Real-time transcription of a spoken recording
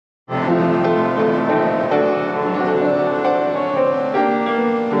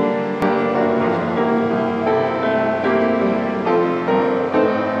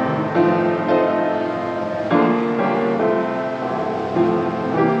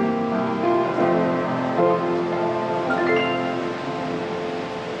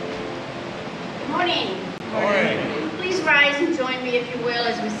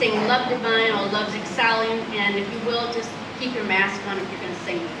keep your mask on if you're going to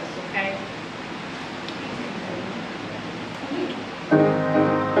sing with us, okay?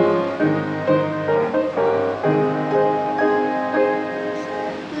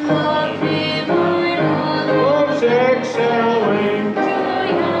 Love's excelling.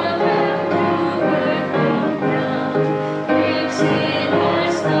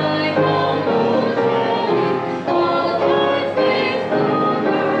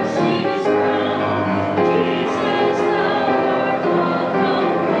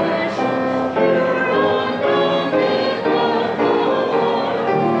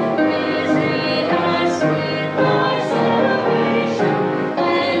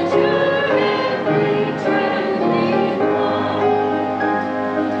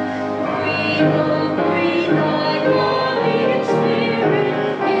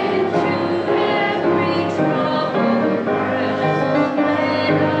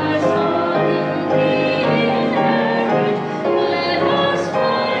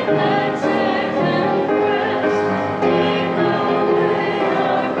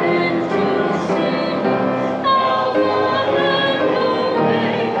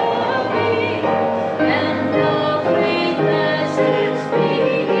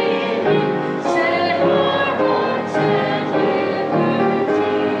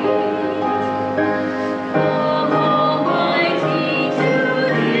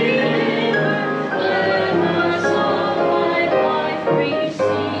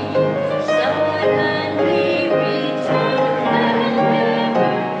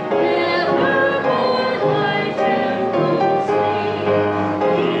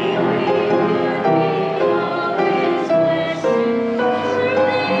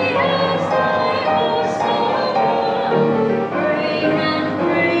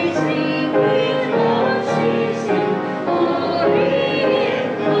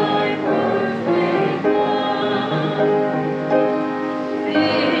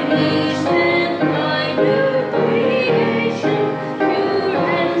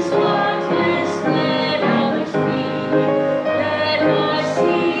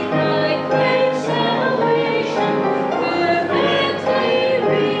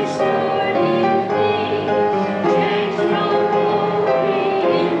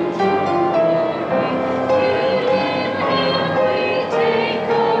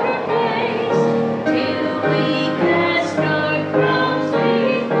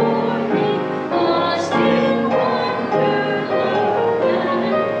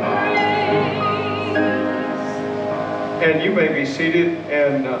 And you may be seated,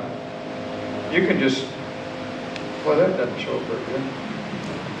 and you can just, well, that doesn't show up very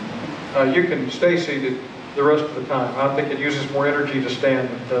good. You can stay seated the rest of the time. I think it uses more energy to stand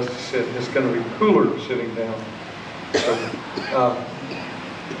than it does to sit. It's going to be cooler sitting down. So,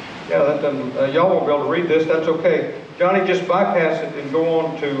 yeah, that doesn't, y'all won't be able to read this. That's okay. Johnny, just bypass it and go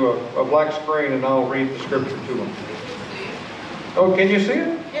on to a black screen, and I'll read the scripture to them. Oh, can you see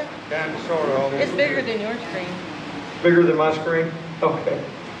it? Yeah. Kind of, sort of. It's bigger than your screen. Bigger than my screen? Okay.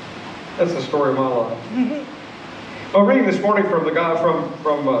 That's the story of my life. I'm reading this morning from the guy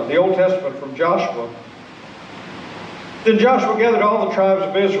from the Old Testament, from Joshua. Then Joshua gathered all the tribes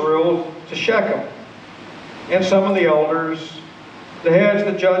of Israel to Shechem, and some of the elders, the heads,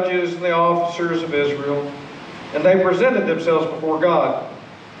 the judges, and the officers of Israel, and they presented themselves before God.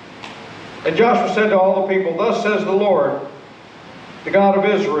 And Joshua said to all the people, "Thus says the Lord, the God of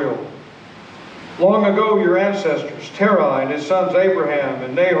Israel, long ago your ancestors, Terah and his sons Abraham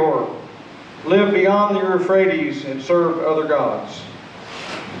and Nahor, lived beyond the Euphrates and served other gods.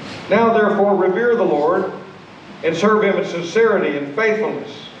 Now therefore revere the Lord and serve him in sincerity and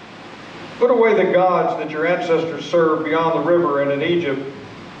faithfulness. Put away the gods that your ancestors served beyond the river and in Egypt,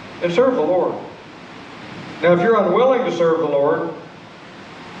 and serve the Lord. Now if you're unwilling to serve the Lord,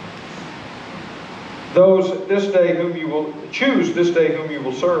 choose this day whom you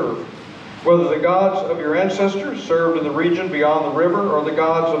will serve, whether the gods of your ancestors served in the region beyond the river, or the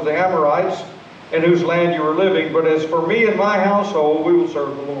gods of the Amorites in whose land you are living. But as for me and my household, we will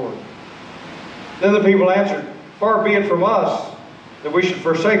serve the Lord." Then the people answered, "Far be it from us that we should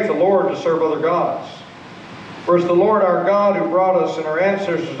forsake the Lord to serve other gods. For it's the Lord our God who brought us and our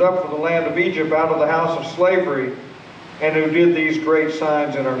ancestors up from the land of Egypt out of the house of slavery, and who did these great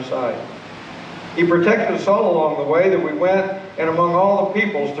signs in our sight. He protected us all along the way that we went, and among all the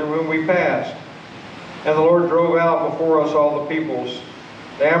peoples through whom we passed. And the Lord drove out before us all the peoples,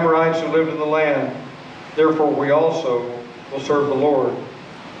 the Amorites who lived in the land. Therefore we also will serve the Lord,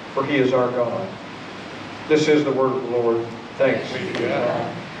 for he is our God." This is the word of the Lord. Thanks be to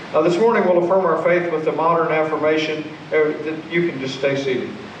God. This morning we'll affirm our faith with the modern affirmation. You can just stay seated.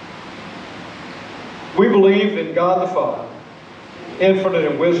 We believe in God the Father, infinite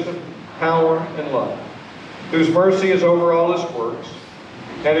in wisdom, power, and love, whose mercy is over all his works,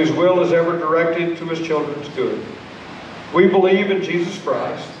 and whose will is ever directed to his children's good. We believe in Jesus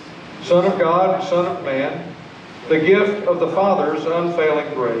Christ, Son of God and Son of man, the gift of the Father's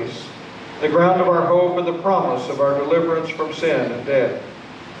unfailing grace, the ground of our hope and the promise of our deliverance from sin and death.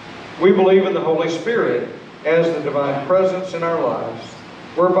 We believe in the Holy Spirit as the divine presence in our lives,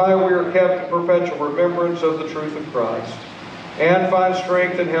 whereby we are kept in perpetual remembrance of the truth of Christ, and find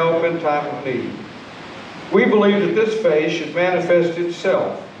strength and help in time of need. We believe that this faith should manifest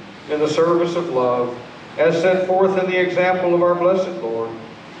itself in the service of love, as set forth in the example of our blessed Lord,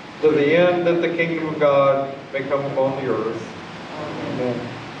 to the end that the kingdom of God may come upon the earth. Amen.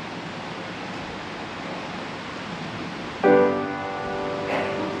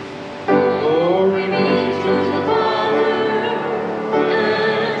 Glory be to the Father,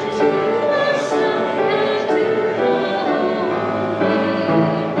 and to the Son, and to the Holy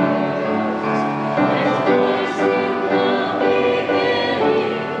Ghost, as was in the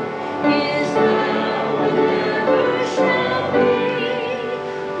beginning, is now, and ever shall be,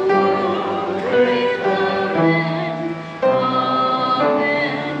 world without end.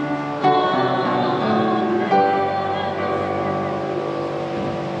 Amen. Amen.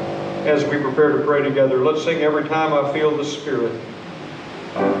 As we prepare to pray together, let's sing Every Time I Feel the Spirit.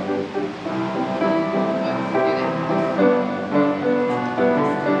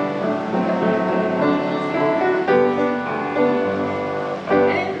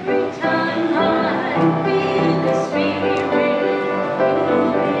 Every time I feel the Spirit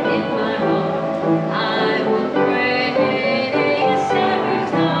moving in my heart, I will praise. Every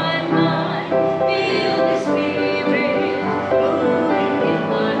time I feel the Spirit moving in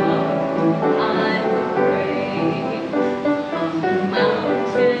my heart, I will praise. On the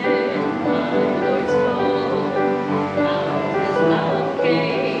mountain, my Lord's called, out of his love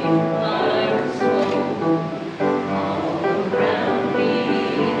came my soul. All around me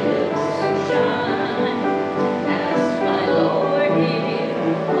looks to shine, as my Lord here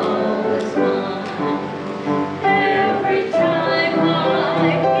all is mine. Every time I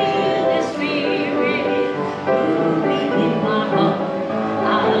feel the Spirit moving in my heart,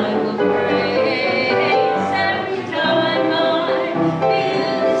 I will praise. Every time I feel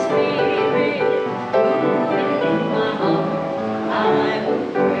the Spirit moving in my heart, I will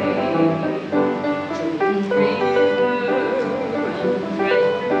praise. Children's river runs right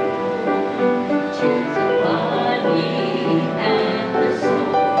through, cheers the body and the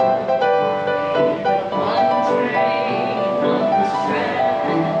soul. One train on the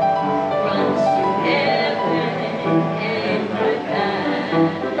strand runs to heaven and right back.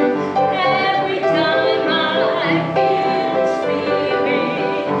 Every time I feel the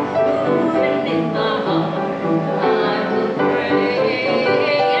Spirit moving in my heart, I will pray.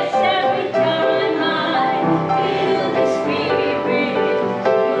 Yes, every time I feel the Spirit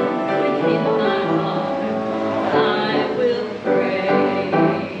moving in my heart, I will pray.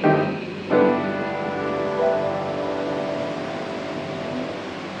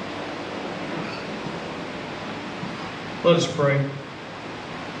 Let us pray.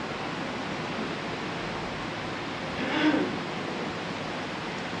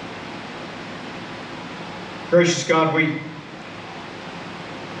 Gracious God, we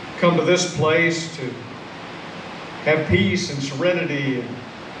come to this place to have peace and serenity and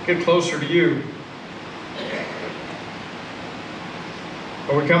get closer to you.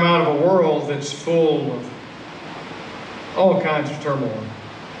 But we come out of a world that's full of all kinds of turmoil.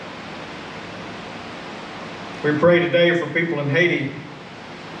 We pray today for people in Haiti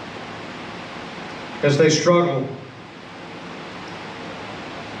as they struggle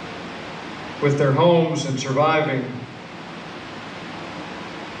with their homes and surviving.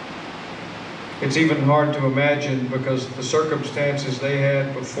 It's even hard to imagine because the circumstances they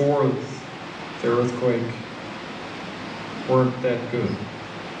had before the earthquake weren't that good.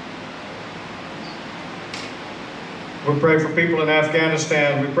 We pray for people in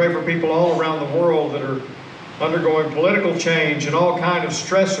Afghanistan. We pray for people all around the world that are undergoing political change and all kinds of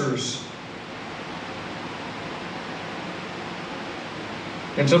stressors.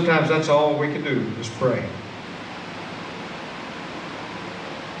 And sometimes that's all we can do is pray.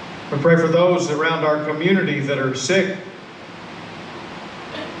 We pray for those around our community that are sick,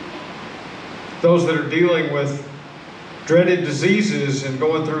 those that are dealing with dreaded diseases and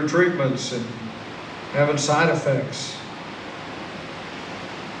going through treatments and having side effects.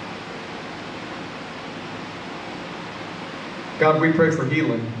 God, we pray for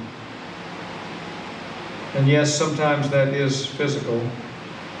healing. And yes, sometimes that is physical.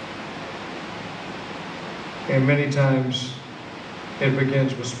 And many times it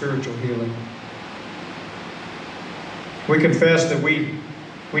begins with spiritual healing. We confess that we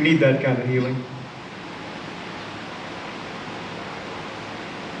need that kind of healing.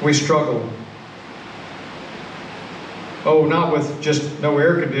 We struggle. Oh, not with just no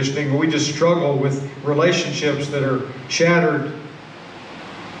air conditioning. We just struggle with relationships that are shattered,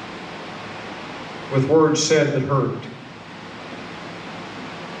 with words said that hurt.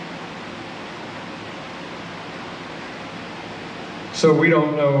 So we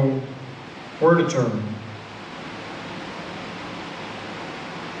don't know where to turn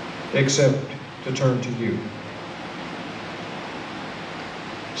except to turn to you.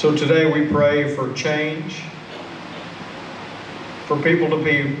 So today we pray for change, for people to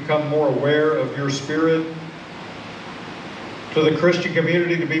become more aware of your Spirit, to the Christian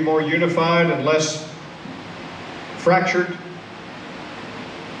community to be more unified and less fractured,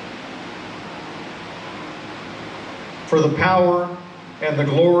 for the power and the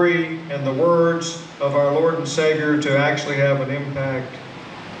glory and the words of our Lord and Savior to actually have an impact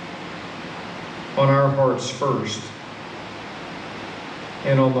on our hearts first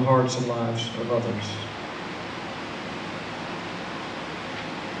and on the hearts and lives of others.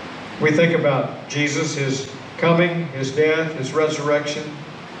 We think about Jesus, His coming, His death, His resurrection.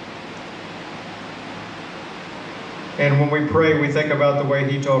 And when we pray, we think about the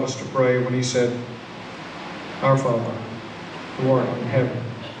way He taught us to pray when He said, "Our Father, who art in heaven,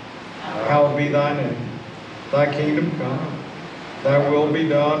 hallowed be thy name. Thy kingdom come. Thy will be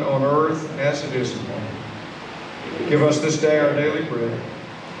done on earth as it is in heaven. Give us this day our daily bread,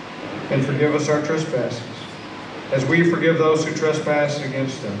 and forgive us our trespasses, as we forgive those who trespass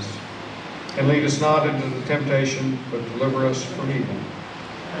against us. And lead us not into the temptation, but deliver us from evil.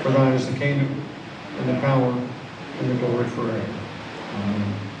 For thine is the kingdom, and the power, and the glory forever.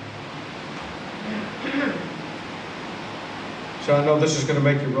 Amen." So I know this is going to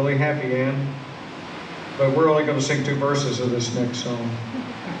make you really happy, Ann, but we're only going to sing 2 verses of this next song.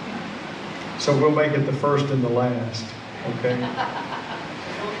 So we'll make it the first and the last, okay?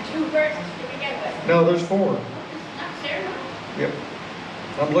 Only 2 verses to begin with. No, there's 4. Not fair enough. Yep.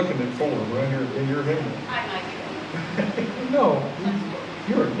 I'm looking at 4 right here in your hand. I might be wrong. No,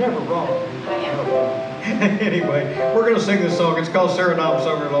 you're never wrong. I am wrong. Anyway, we're going to sing this song. It's called Serenade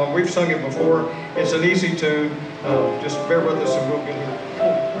Summer Long. We've sung it before. It's an easy tune. Just bear with us and we'll get here.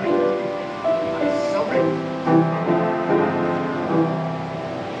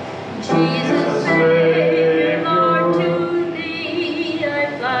 Jesus, Savior, Lord, to thee I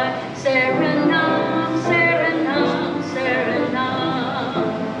fly. Serenade, serenade, serenade.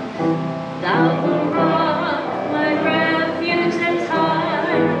 Thou the rock, my refuge that's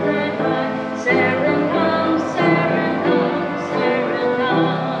higher than I. Serenade, serenade,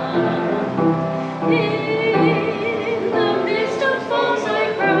 serenade. In the midst of foes I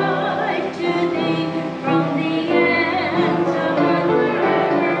cry to thee from the ends of earth,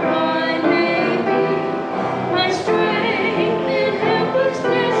 wherever I may be. My strength in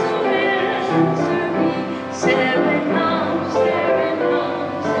helplessness, oh, answer me. Serenade,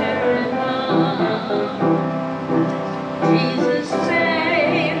 serenade, serenade. Jesus,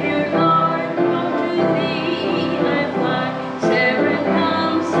 Savior, Lord, to thee I fly.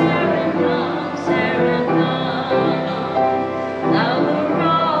 Serenade, serenade, serenade. Thou the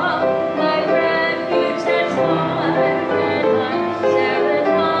rock, my refuge that's higher than I.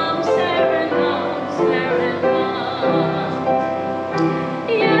 Serenade, serenade, serenade.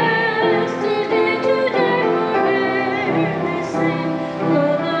 Yesterday, today, forever the same.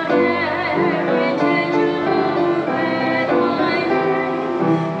 Though the heritage of who had my name,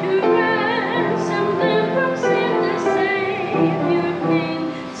 to ransom them from sin, the Savior came.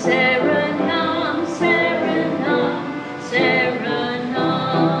 Serenade, serenade, serenade.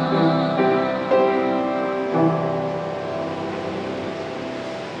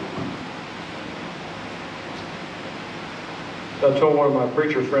 I told one of my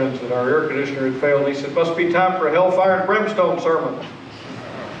preacher friends that our air conditioner had failed. He said, "Must be time for a hellfire and brimstone sermon."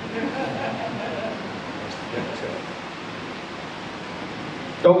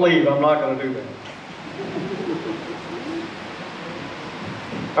 Don't leave. I'm not going to do that.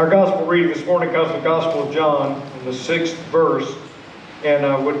 Our gospel reading this morning comes from the Gospel of John in the 6th verse. And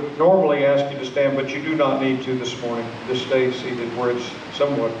I would normally ask you to stand, but you do not need to this morning. Just stay seated where it's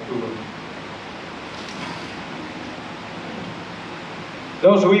somewhat cooler.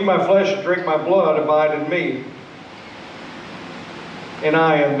 Those who eat my flesh and drink my blood abide in me, and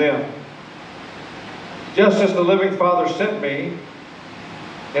I in them. Just as the living Father sent me,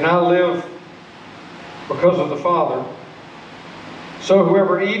 and I live because of the Father, so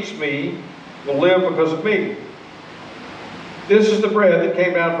whoever eats me will live because of me. This is the bread that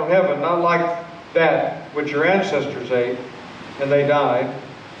came down from heaven, not like that which your ancestors ate, and they died.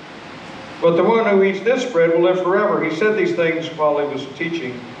 But the one who eats this bread will live forever. He said these things while he was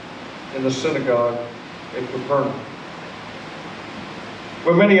teaching in the synagogue in Capernaum.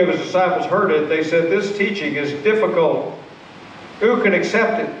 When many of his disciples heard it, they said, "This teaching is difficult. Who can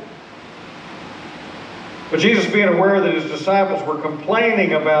accept it?" But Jesus, being aware that his disciples were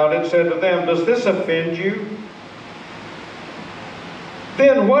complaining about it, said to them, "Does this offend you?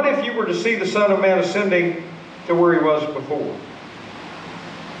 Then what if you were to see the Son of Man ascending to where he was before?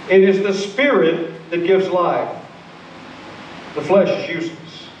 It is the Spirit that gives life. The flesh is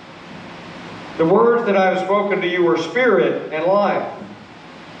useless. The words that I have spoken to you are spirit and life.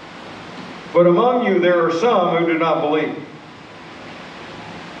 But among you there are some who do not believe."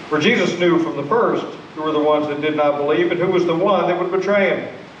 For Jesus knew from the first who were the ones that did not believe and who was the one that would betray him.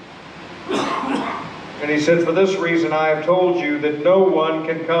 And he said, "For this reason I have told you that no one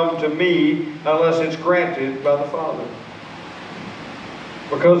can come to me unless it's granted by the Father."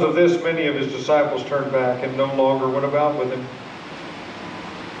 Because of this, many of his disciples turned back and no longer went about with him.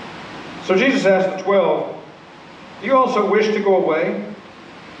 So Jesus asked the 12, "Do you also wish to go away?"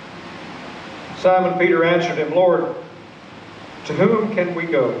 Simon Peter answered him, "Lord, to whom can we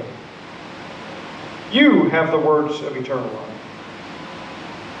go? You have the words of eternal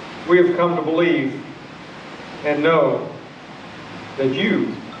life. We have come to believe and know that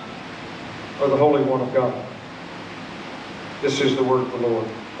you are the Holy One of God." This is the word of the Lord.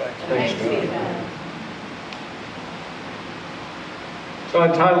 Thanks be to God. So I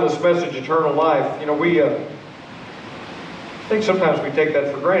entitled this message, Eternal Life. You know, I think sometimes we take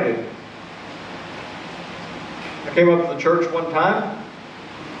that for granted. I came up to the church one time,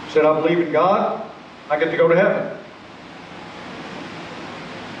 said, "I believe in God, I get to go to heaven."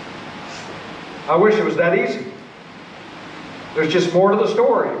 I wish it was that easy. There's just more to the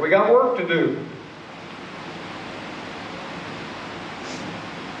story. We got work to do.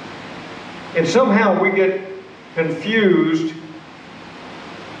 And somehow we get confused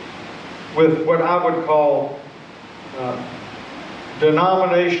with what I would call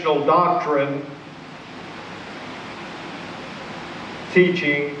denominational doctrine,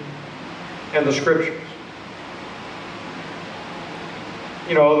 teaching, and the Scriptures.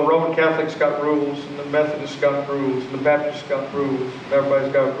 You know, the Roman Catholics got rules, and the Methodists got rules, and the Baptists got rules, and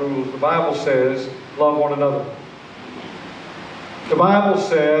everybody's got rules. The Bible says, love one another. The Bible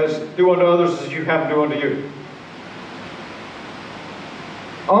says, do unto others as you have them do unto you.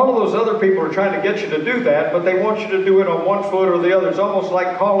 All of those other people are trying to get you to do that, but they want you to do it on one foot or the other. It's almost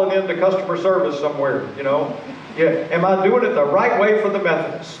like calling in to customer service somewhere, you know. Yeah, am I doing it the right way for the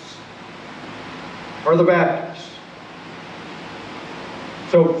Methodists or the Baptists?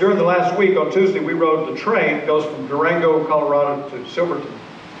 So during the last week, on Tuesday, we rode the train. It goes from Durango, Colorado to Silverton,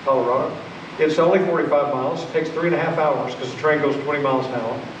 Colorado. It's only 45 miles. It takes 3.5 hours because the train goes 20 miles an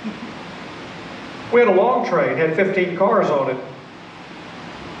hour. We had a long train, had 15 cars on it.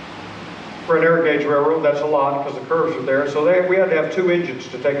 For an air gauge railroad, that's a lot because the curves are there. So we had to have 2 engines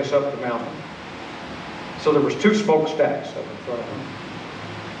to take us up the mountain. So there was 2 smokestacks up in front of them.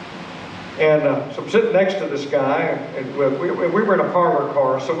 And so I'm sitting next to this guy, and we were in a parlor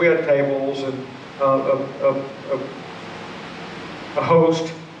car, so we had tables and a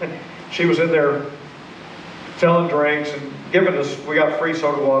host. She was in there selling drinks and giving us, we got free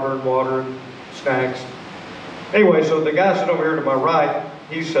soda water and snacks. Anyway, so the guy sitting over here to my right,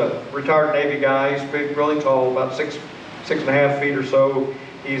 he's a retired Navy guy. He's big, really tall, about 6.5 feet or so.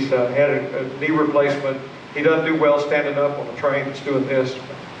 He's had a knee replacement. He doesn't do well standing up on a train that's doing this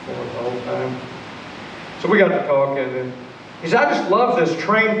for the whole time. So we got to talking, and he said, "I just love this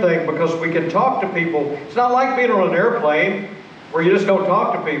train thing because we can talk to people. It's not like being on an airplane where you just don't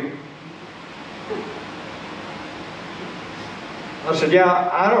talk to people." I said,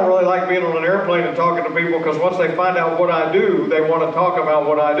 "Yeah, I don't really like being on an airplane and talking to people because once they find out what I do, they want to talk about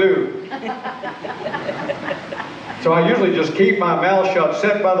what I do." So I usually just keep my mouth shut,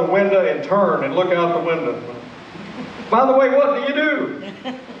 sit by the window and turn and look out the window. "By the way, what do you do?"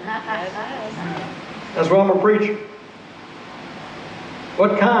 That's why I'm a preacher.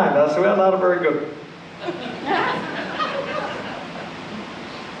 "What kind?" I said, "Well, not a very good one."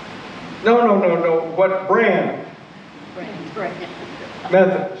 No. What brand? Brand.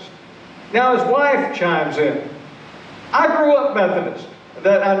 Methodist. Now his wife chimes in. "I grew up Methodist."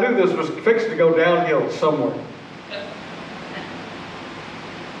 That I knew this was fixed to go downhill somewhere.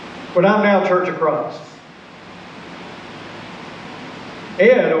 But I'm now Church of Christ.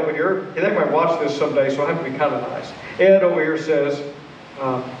 Ed over here, they might watch this someday, so I have to be kind of nice. Ed over here says,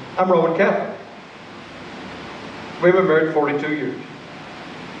 "I'm Roman Catholic." We've been married 42 years.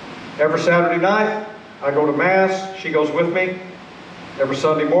 Every Saturday night, I go to Mass. She goes with me. Every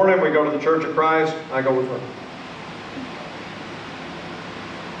Sunday morning, we go to the Church of Christ. I go with her.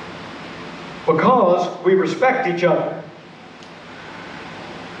 Because we respect each other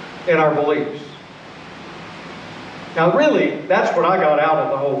in our beliefs. Now really, that's what I got out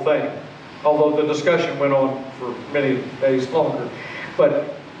of the whole thing. Although the discussion went on for many days longer.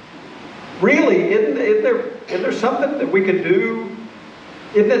 But really, isn't there something that we could do?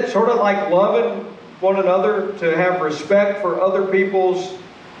 Isn't it sort of like loving one another, to have respect for other people's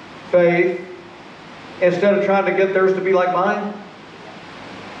faith instead of trying to get theirs to be like mine?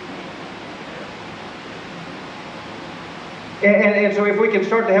 And so if we can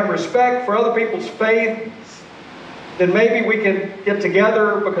start to have respect for other people's faith, then maybe we can get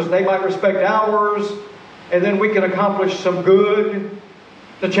together because they might respect ours, and then we can accomplish some good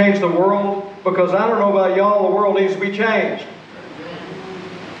to change the world. Because I don't know about y'all, the world needs to be changed.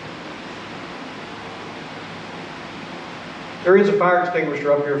 There is a fire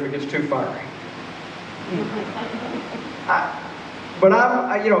extinguisher up here if it gets too fiery.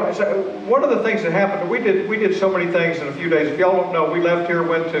 So one of the things that happened, we did so many things in a few days. If y'all don't know, we left here,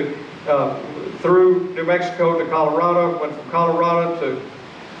 went to through New Mexico to Colorado, went from Colorado to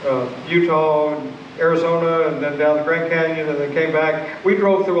Utah and Arizona, and then down the Grand Canyon, and then came back. We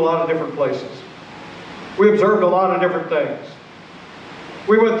drove through a lot of different places. We observed a lot of different things.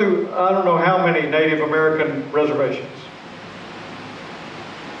 We went through, I don't know how many Native American reservations.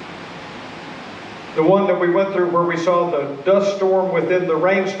 The one that we went through where we saw the dust storm within the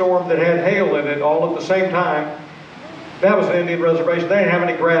rainstorm that had hail in it all at the same time, that was an Indian reservation. They didn't have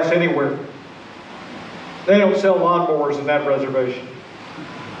any grass anywhere. They don't sell lawnmowers in that reservation.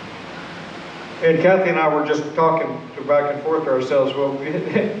 And Kathy and I were just talking back and forth to ourselves. Well,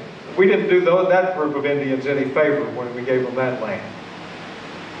 we didn't do that group of Indians any favor when we gave them that land,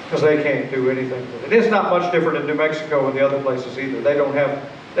 because they can't do anything with it. It's not much different in New Mexico and the other places either. They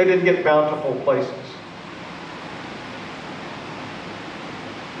didn't get bountiful places.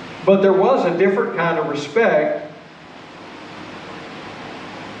 But there was a different kind of respect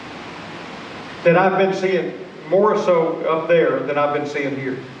that I've been seeing more so up there than I've been seeing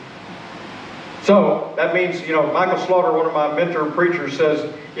here. So that means, Michael Slaughter, one of my mentor preachers,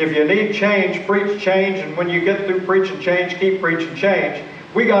 says, if you need change, preach change, and when you get through preaching change, keep preaching change.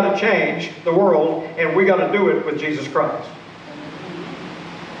 We got to change the world, and we got to do it with Jesus Christ.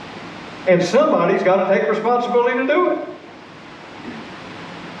 And somebody's got to take responsibility to do it.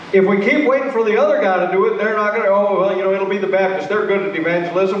 If we keep waiting for the other guy to do it, they're not going to, it'll be the Baptists. They're good at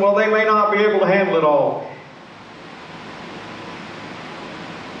evangelism. Well, they may not be able to handle it all.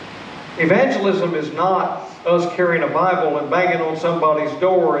 Evangelism is not us carrying a Bible and banging on somebody's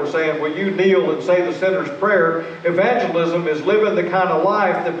door and saying, will you kneel and say the sinner's prayer? Evangelism is living the kind of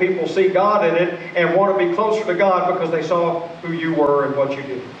life that people see God in it and want to be closer to God because they saw who you were and what you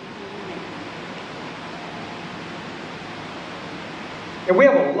did. And we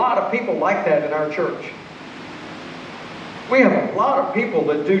have a lot of people like that in our church. We have a lot of people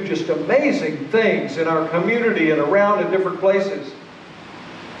that do just amazing things in our community and around in different places.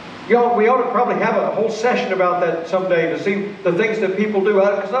 We ought to probably have a whole session about that someday to see the things that people do,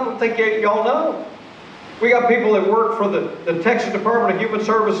 because I don't think y'all know. We got people that work for the Texas Department of Human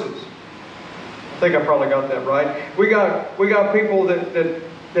Services. I think I probably got that right. We got people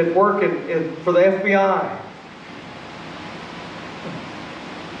that work for the FBI.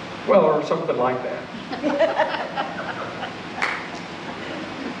 Well, or something like that.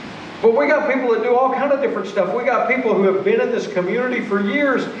 But we got people that do all kind of different stuff. We got people who have been in this community for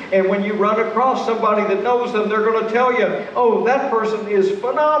years, and when you run across somebody that knows them, they're going to tell you, oh, that person is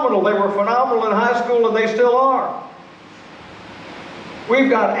phenomenal. They were phenomenal in high school, and they still are.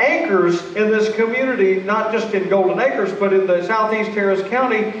 We've got anchors in this community, not just in Golden Acres, but in the Southeast Harris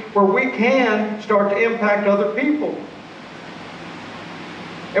County, where we can start to impact other people.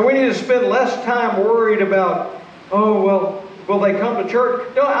 And we need to spend less time worried about, oh, well, will they come to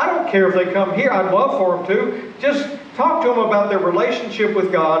church? No, I don't care if they come here. I'd love for them to. Just talk to them about their relationship with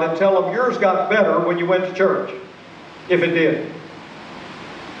God and tell them yours got better when you went to church, if it did.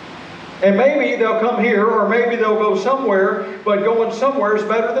 And maybe they'll come here, or maybe they'll go somewhere, but going somewhere is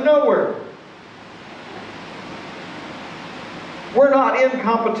better than nowhere. We're not in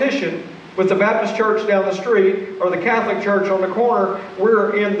competition with the Baptist church down the street or the Catholic church on the corner.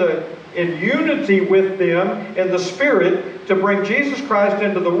 We're in unity with them in the Spirit to bring Jesus Christ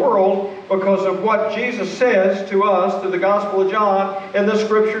into the world because of what Jesus says to us through the Gospel of John and the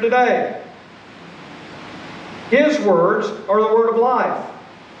Scripture today. His words are the word of life.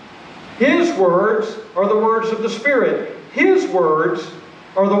 His words are the words of the Spirit. His words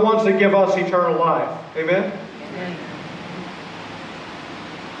are the ones that give us eternal life. Amen? Amen.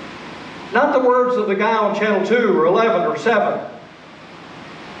 Not the words of the guy on channel 2 or 11 or 7.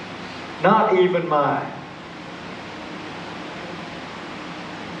 Not even mine.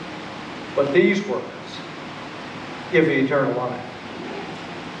 But these words give you eternal life.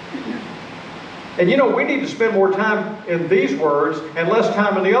 And you know, we need to spend more time in these words and less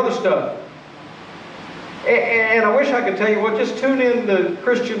time in the other stuff. And I wish I could tell you, well, just tune in to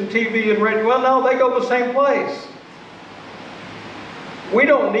Christian TV and radio. Well, no, they go the same place. We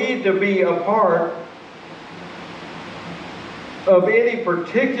don't need to be a part of any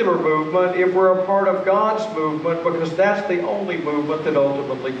particular movement if we're a part of God's movement, because that's the only movement that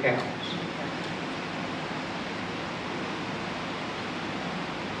ultimately counts.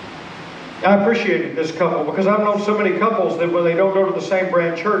 I appreciated this couple because I've known so many couples that when they don't go to the same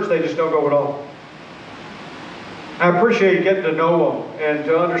brand church, they just don't go at all. I appreciate getting to know them and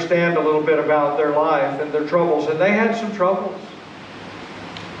to understand a little bit about their life and their troubles. And they had some troubles.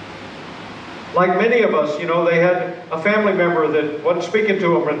 Like many of us, you know, they had a family member that wasn't speaking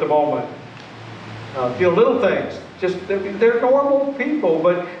to them at the moment. Little things. Just, they're normal people,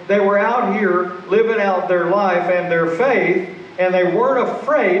 but they were out here living out their life and their faith, and they weren't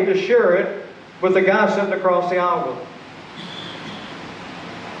afraid to share it with the guy sitting across the aisle with them.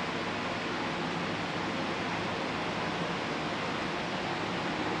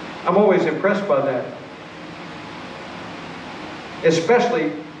 I'm always impressed by that.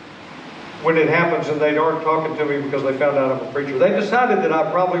 Especially when it happens and they aren't talking to me because they found out I'm a preacher. They decided that I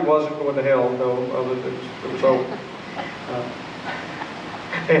probably wasn't going to hell, though. So,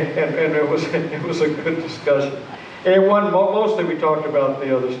 and it was a good discussion. And it wasn't, mostly we talked about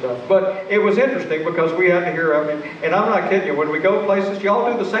the other stuff. But it was interesting because we had to hear, and I'm not kidding you, when we go places,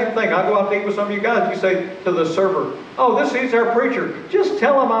 y'all do the same thing. I go out to eat with some of you guys, you say to the server, oh, he's our preacher. Just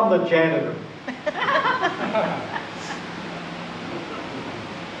tell him I'm the janitor.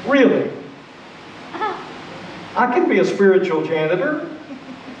 Really? I can be a spiritual janitor.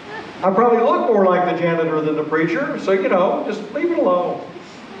 I probably look more like the janitor than the preacher, so, you know, just leave it alone.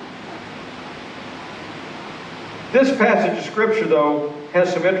 This passage of Scripture, though,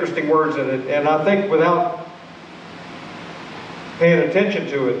 has some interesting words in it, and I think without paying attention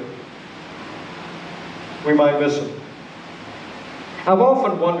to it, we might miss it. I've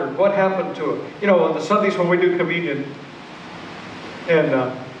often wondered what happened to it. You know, on the Sundays when we do communion,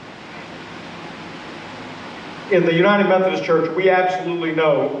 and in the United Methodist Church, we absolutely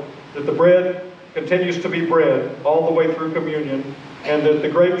know that the bread continues to be bread all the way through communion, and that the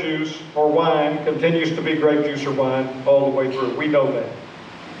grape juice or wine continues to be grape juice or wine all the way through. We know that.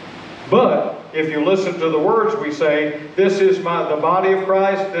 But if you listen to the words we say, this is the body of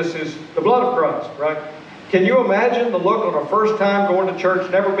Christ, this is the blood of Christ, right? Can you imagine the look on a first time going to church,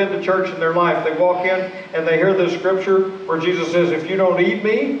 never been to church in their life? They walk in and they hear this scripture where Jesus says, if you don't eat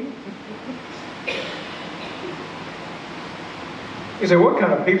me, you say, what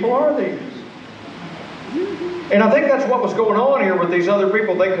kind of people are these? And I think that's what was going on here with these other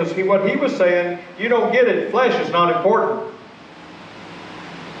people. Because what he was saying, you don't get it. Flesh is not important.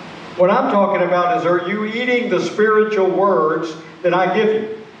 What I'm talking about is, are you eating the spiritual words that I give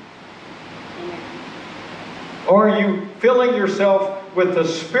you? Or are you filling yourself with the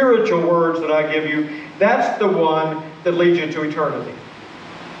spiritual words that I give you? That's the one that leads you to eternity.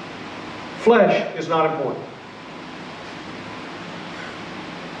 Flesh is not important.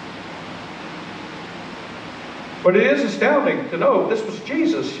 But it is astounding to know this was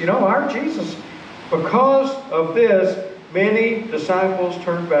Jesus, you know, our Jesus. Because of this, many disciples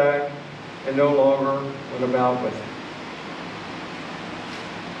turned back and no longer went about with him.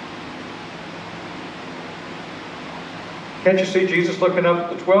 Can't you see Jesus looking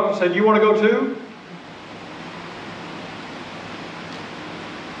up at the 12 and said, you want to go too?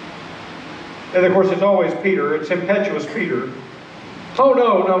 And of course, it's always Peter. It's impetuous Peter. Oh,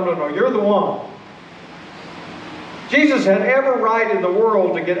 no, you're the one. Jesus had every right in the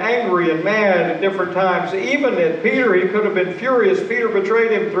world to get angry and mad at different times. Even at Peter, he could have been furious. Peter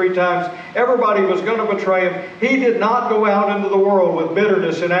betrayed him 3 times. Everybody was going to betray him. He did not go out into the world with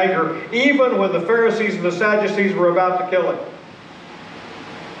bitterness and anger, even when the Pharisees and the Sadducees were about to kill him.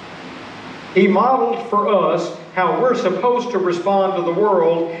 He modeled for us how we're supposed to respond to the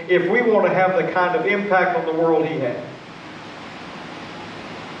world if we want to have the kind of impact on the world he had.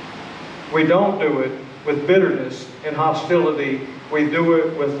 We don't do it with bitterness and hostility. We do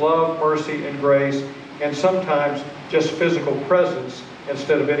it with love, mercy, and grace, and sometimes just physical presence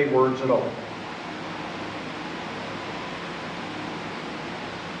instead of any words at all.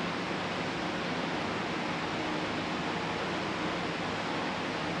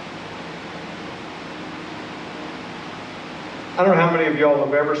 I don't know how many of y'all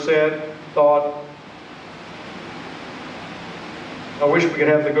have ever said, thought, I wish we could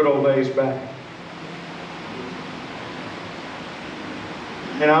have the good old days back.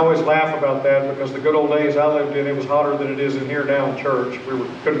 And I always laugh about that because the good old days I lived in, it was hotter than it is in here now in church.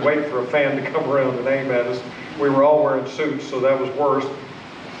 Couldn't wait for a fan to come around and aim at us. We were all wearing suits, so that was worse.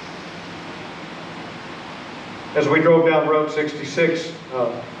 As we drove down Road 66,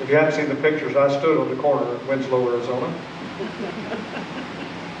 if you hadn't seen the pictures, I stood on the corner at Winslow, Arizona.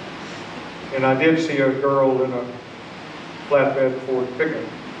 And I did see a girl in a flatbed Ford pickup.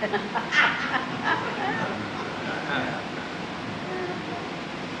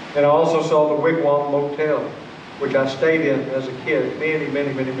 And I also saw the Wigwam Motel, which I stayed in as a kid many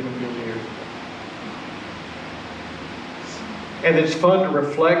years. And it's fun to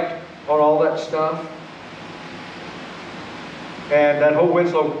reflect on all that stuff. And that whole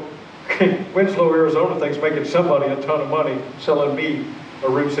Winslow, Arizona thing's making somebody a ton of money selling me a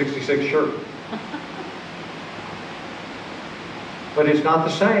Route 66 shirt. But it's not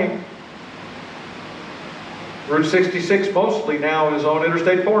the same. Route 66 mostly now is on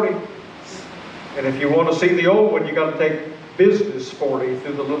Interstate 40. And if you want to see the old one, you got to take Business 40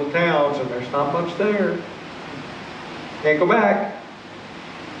 through the little towns, and there's not much there. Can't go back.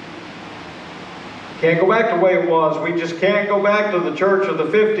 Can't go back to the way it was. We just can't go back to the church of the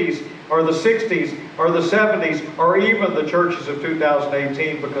 50s or the 60s or the 70s or even the churches of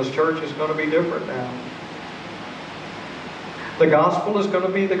 2018, because church is going to be different now. The gospel is going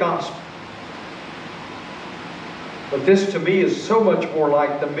to be the gospel. But this to me is so much more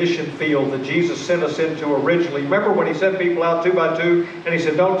like the mission field that Jesus sent us into originally. Remember when he sent people out 2 by 2 and he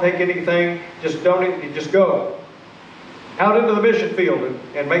said, don't take anything, just go out into the mission field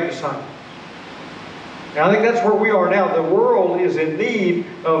and make disciples. And I think that's where we are now. The world is in need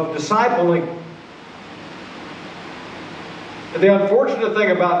of discipling. And the unfortunate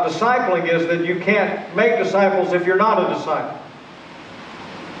thing about discipling is that you can't make disciples if you're not a disciple.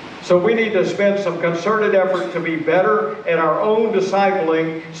 So we need to spend some concerted effort to be better at our own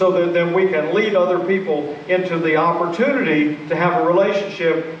discipling so that then we can lead other people into the opportunity to have a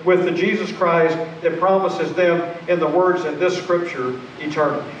relationship with the Jesus Christ that promises them, in the words in this scripture,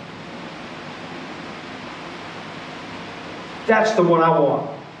 eternity. That's the one I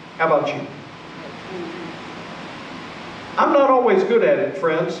want. How about you? I'm not always good at it,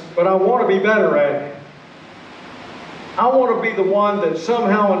 friends, but I want to be better at it. I want to be the one that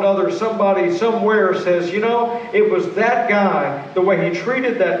somehow or another, somebody somewhere says, you know, it was that guy, the way he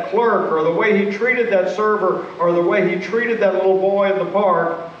treated that clerk, or the way he treated that server, or the way he treated that little boy in the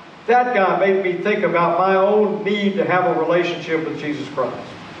park, that guy made me think about my own need to have a relationship with Jesus Christ.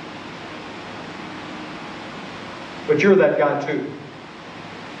 But you're that guy too.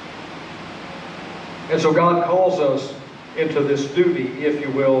 And so God calls us into this duty, if you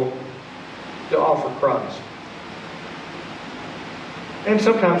will, to offer Christ. And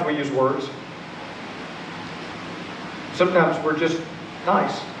sometimes we use words. Sometimes we're just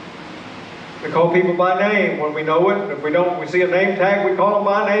nice. We call people by name when we know it. If we don't, we see a name tag, we call them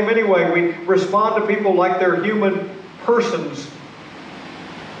by name anyway. We respond to people like they're human persons,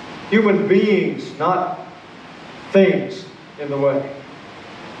 human beings, not things in the way.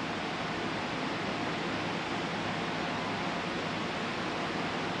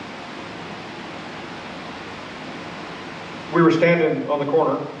 We were standing on the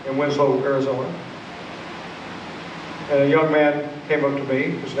corner in Winslow, Arizona, and a young man came up to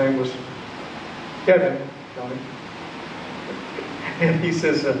me. His name was Kevin, Johnny. And he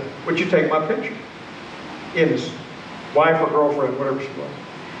says, would you take my picture? In his wife or girlfriend, whatever she was.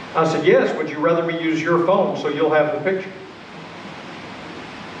 I said, yes, would you rather me use your phone so you'll have the picture?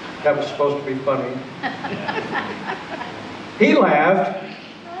 That was supposed to be funny. He laughed.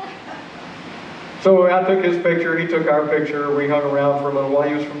 So I took his picture, he took our picture, we hung around for a little while.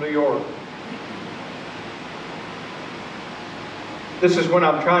 He was from New York. This is when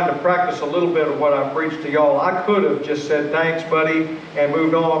I'm trying to practice a little bit of what I preached to y'all. I could have just said, thanks, buddy, and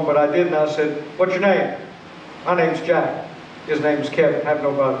moved on, but I didn't. I said, what's your name? My name's Jack. His name's Kevin. I have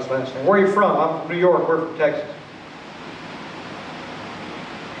no about his last name. Where are you from? I'm from New York. We're from Texas.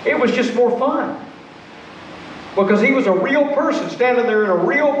 It was just more fun. Because he was a real person standing there in a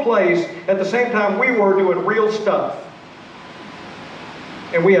real place at the same time we were doing real stuff.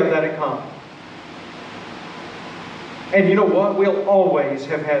 And we have that in common. And you know what? We'll always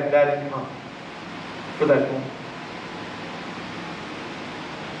have had that in common for that moment.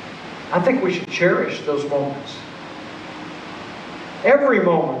 I think we should cherish those moments. Every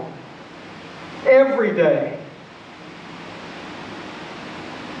moment. Every day.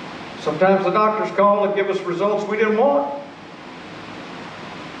 Sometimes the doctors call and give us results we didn't want.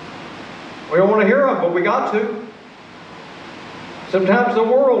 We don't want to hear them, but we got to. Sometimes the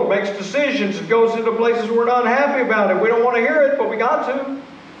world makes decisions and goes into places we're not happy about it. We don't want to hear it, but we got to.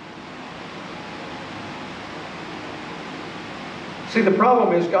 See, the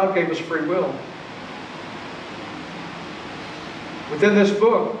problem is God gave us free will. Within this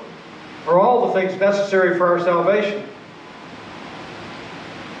book are all the things necessary for our salvation.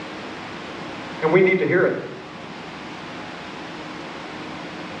 And we need to hear it.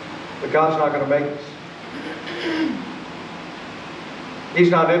 But God's not going to make us. He's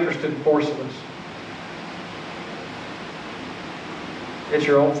not interested in forcing us. It's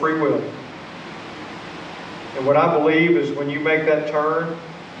your own free will. And what I believe is when you make that turn,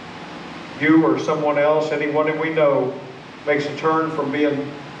 you or someone else, anyone that we know, makes a turn from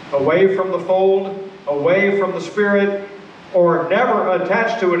being away from the fold, away from the Spirit, or never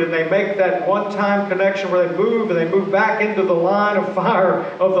attached to it, and they make that one-time connection where they move and they move back into the line of fire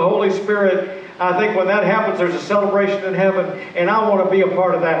of the Holy Spirit. I think when that happens, there's a celebration in heaven, and I want to be a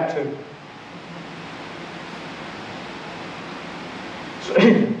part of that too.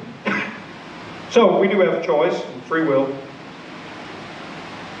 So we do have a choice and free will.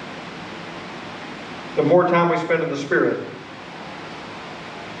 The more time we spend in the Spirit,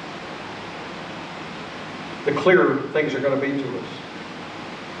 the clearer things are going to be to us.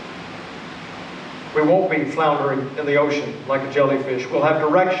 We won't be floundering in the ocean like a jellyfish. We'll have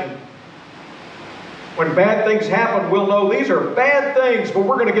direction. When bad things happen, we'll know these are bad things, but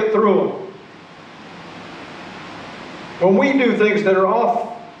we're going to get through them. When we do things that are off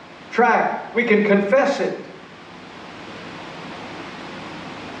track, we can confess it.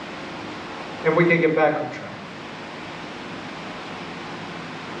 And we can get back on track.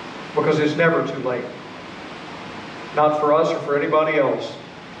 Because it's never too late. Not for us or for anybody else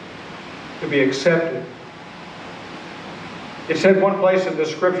to be accepted. It said one place in this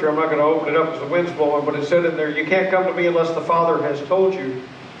scripture, I'm not going to open it up because the wind's blowing, but it said in there, you can't come to me unless the Father has called you.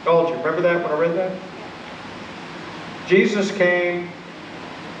 Remember that when I read that? Jesus came,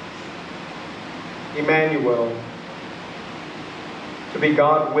 Emmanuel, to be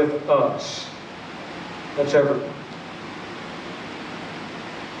God with us. That's everything.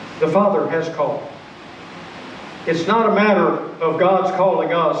 The Father has called. It's not a matter of God's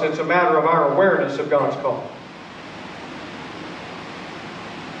calling us, it's a matter of our awareness of God's call.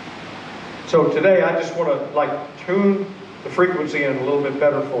 So today I just want to tune the frequency in a little bit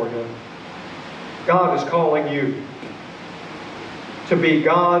better for you. God is calling you to be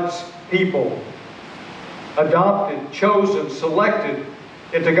God's people, adopted, chosen, selected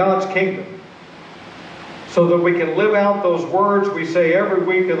into God's kingdom, so that we can live out those words we say every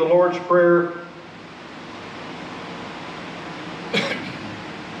week in the Lord's Prayer.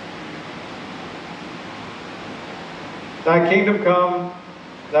 Thy kingdom come,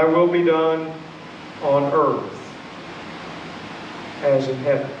 thy will be done on earth as in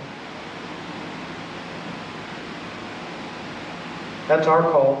heaven. That's our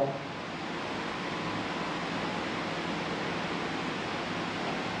call.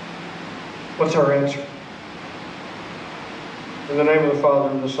 What's our answer? In the name of the Father,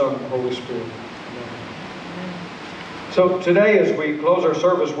 and the Son, and the Holy Spirit. Amen. So today, as we close our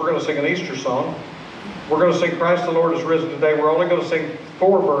service, we're going to sing an Easter song. We're going to sing Christ the Lord is Risen today. We're only going to sing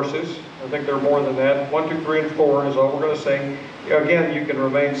 4 verses. I think there are more than that. 1, 2, 3, and 4 is all we're going to sing. Again, you can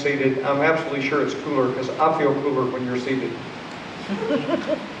remain seated. I'm absolutely sure it's cooler because I feel cooler when you're seated.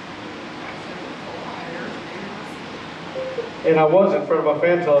 And I was in front of my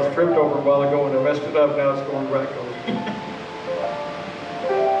fan until I was tripped over a while ago and I messed it up. Now it's going back on.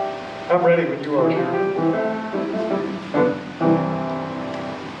 I'm ready when you are.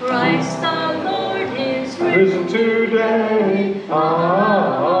 Christ the Lord is Risen today.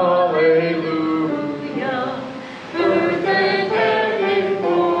 Hallelujah. Earth and heaven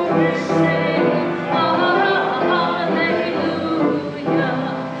chorus sing. Hallelujah.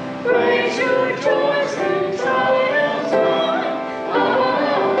 Praise your joys and triumphs won. Hallelujah.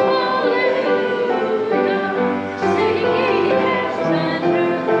 Singing heaven and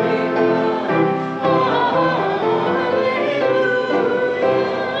earthly one. Hallelujah.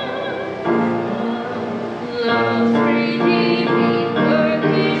 Love's redeeming work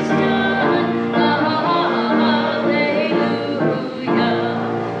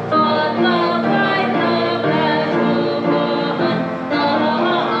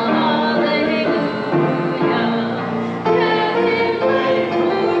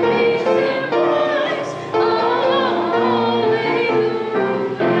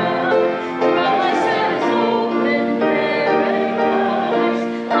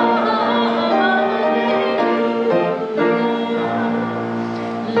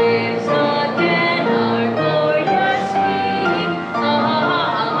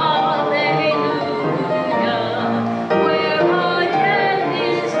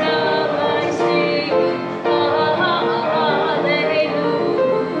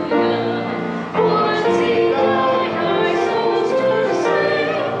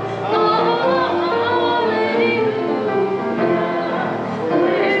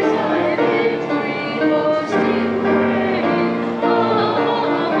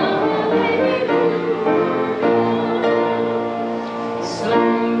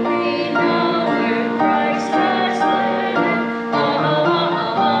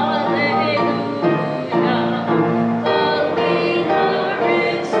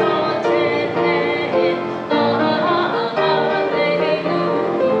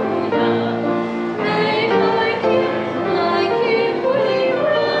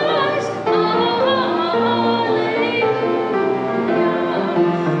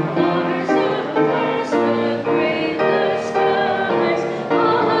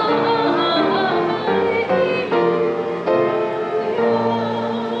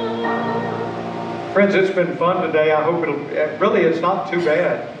Friends, it's been fun today. I hope really it's not too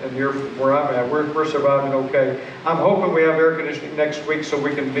bad in here where I'm at. We're surviving okay. I'm hoping we have air conditioning next week so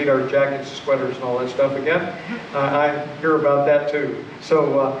we can need our jackets, sweaters, and all that stuff again. I hear about that too.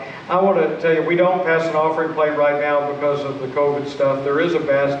 So I want to tell you, we don't pass an offering plate right now because of the COVID stuff. There is a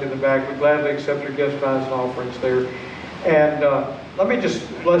basket in the back. We gladly accept your gifts, tithes, and offerings there. And let me just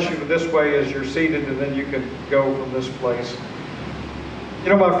bless you this way as you're seated, and then you can go from this place. You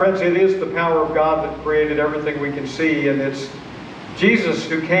know, my friends, it is the power of God that created everything we can see, and it's Jesus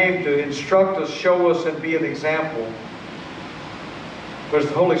who came to instruct us, show us, and be an example. But it's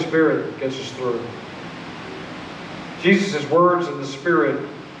the Holy Spirit that gets us through. Jesus' words and the Spirit,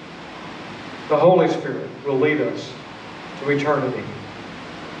 the Holy Spirit, will lead us to eternity.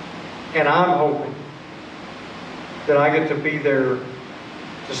 And I'm hoping that I get to be there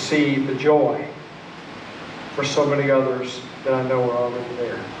to see the joy for so many others that I know are already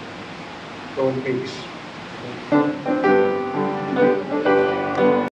there. Go in peace.